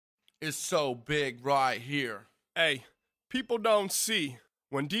is so big right here. Hey, people don't see.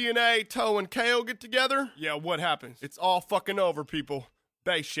 When DNAE, Toe, and KO get together, yeah, what happens? It's all fucking over, people.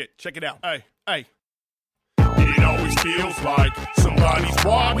 Bass shit, check it out. Hey. It always feels like somebody's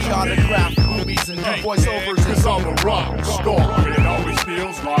watching We autograph movies and do voiceovers cause I'm a rock star. It always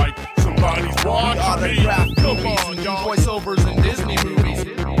feels like somebody's We watching me. autograph Come movies on, and do y'all. voiceovers in Disney movies.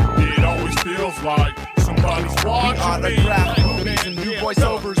 It always feels like somebody's watching me. autograph movies and do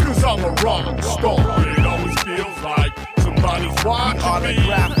voiceovers. Cause I'm a rock star. It always feels like somebody's watching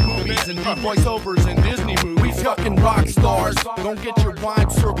Autograph me. movies and do voiceovers in Disney movies. We fucking rock stars. Don't get your wine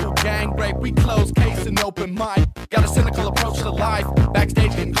circle gang break. We close case and open mic. Got a cynical approach to life.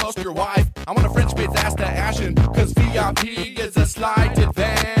 Backstage getting close to your wife. I want a French bitch ass to ashen. Cause VIP is a slight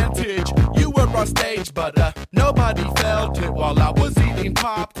advantage. You were on stage, but nobody felt it while I was eating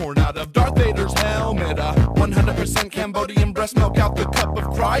popcorn out of Darth Vader's helmet. 100% Cambodian breast milk out the cup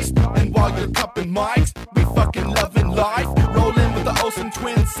of Christ. And while you're cupping mics, we fucking loving life. Rolling with the Olsen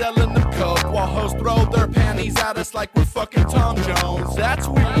twins, selling them coke while hoes throw their panties at us like we're fucking Tom Jones. That's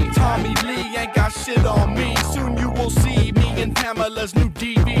we. Tommy Lee ain't got shit on me. Soon you will see me and Pamela's new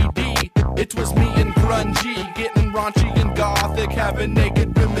DVD. It was me and grungy, getting raunchy and gothic, having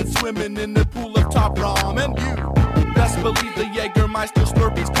naked women swimming in the pool of top ramen. You best believe the Jägermeister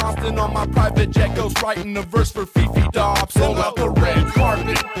Slurpees constant on my private jet goes writing a verse for Fifi Dobson. Roll out the red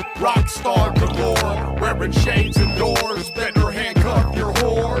carpet, rock star galore, wearing shades indoors, better handcuff your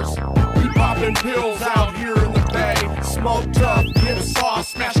whores. We popping pills out here in the bay, smoke tough, get sauce,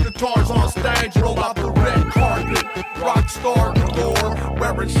 smash guitars on stage. Roll out the red carpet, rock star galore,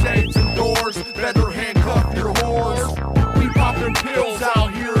 wearing shades indoors, better handcuff your whores. We popping pills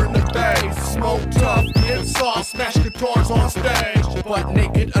out here in the bay, smoke tough, get sauce, smash guitars on stage. Butt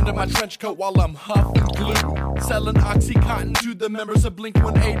naked under my trench coat while I'm huffing glue, selling Oxycontin to the members of Blink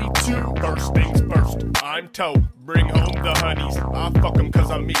 182. First things first, I'm Toe, bring home the honeys. I fuck 'em cause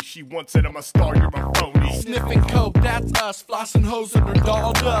I'm me, she wants it, I'm a star, you're a phony. Sniffing coke, that's us, flossing hoes and her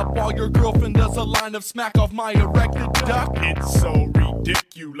dolled up, while your girlfriend does a line of smack off my erected duck. It's so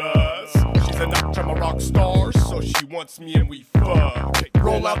ridiculous. She's a notch, I'm a rock star, so she wants me and we fuck.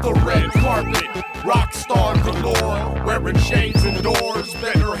 Roll out the red carpet, rock star galore, wearing shades indoors,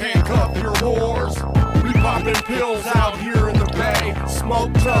 better handcuff your whores. We popping pills out here in the bay,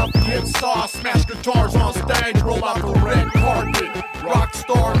 smoke tough, get sauce, smash guitars on stage. Roll out the red carpet, rock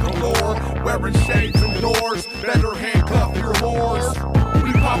star galore, wearing shades indoors, better handcuff your whores.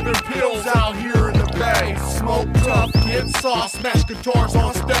 We popping pills out here in the bay, smoke tough, get sauce, smash guitars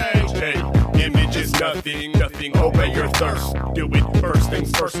on stage. Hey, image is nothing, obey your thirst. Do it first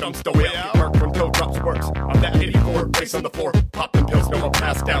things first, I'm still out. Get marked when Toe drops works. I'm that 84, face on the floor, popping pills, no I'm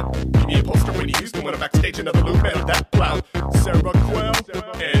passed out. Give me a poster Whitney Houston when I'm backstage, another loop out of that cloud. Sarah Quell,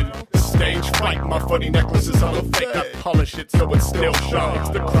 and stage fright. My funny necklace is on a fake, I polish it so it still shines.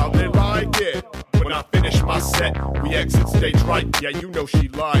 The crowd, they like it. When I finish my set, we exit stage right, yeah you know she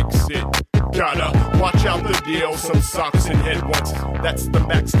likes it. Gotta watch out the deal, some socks and head once. That's the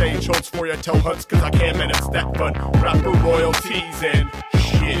backstage holds for ya, Toe hunts cause I can, man it's that fun. Rapper royalties and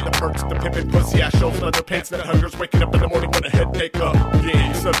shit. The perks, the pimpin' pussy ass shows, leather pants, that hunger's waking up in the morning with a headache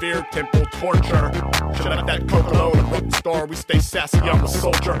again. Severe temple torture. Shut up that coke alone, a rock star, we stay sassy, I'm a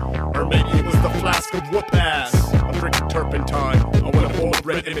soldier. Or maybe it was the flask of whoop ass. I'm drinking turpentine, I want a bold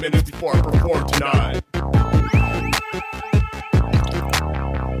red minutes before I perform tonight.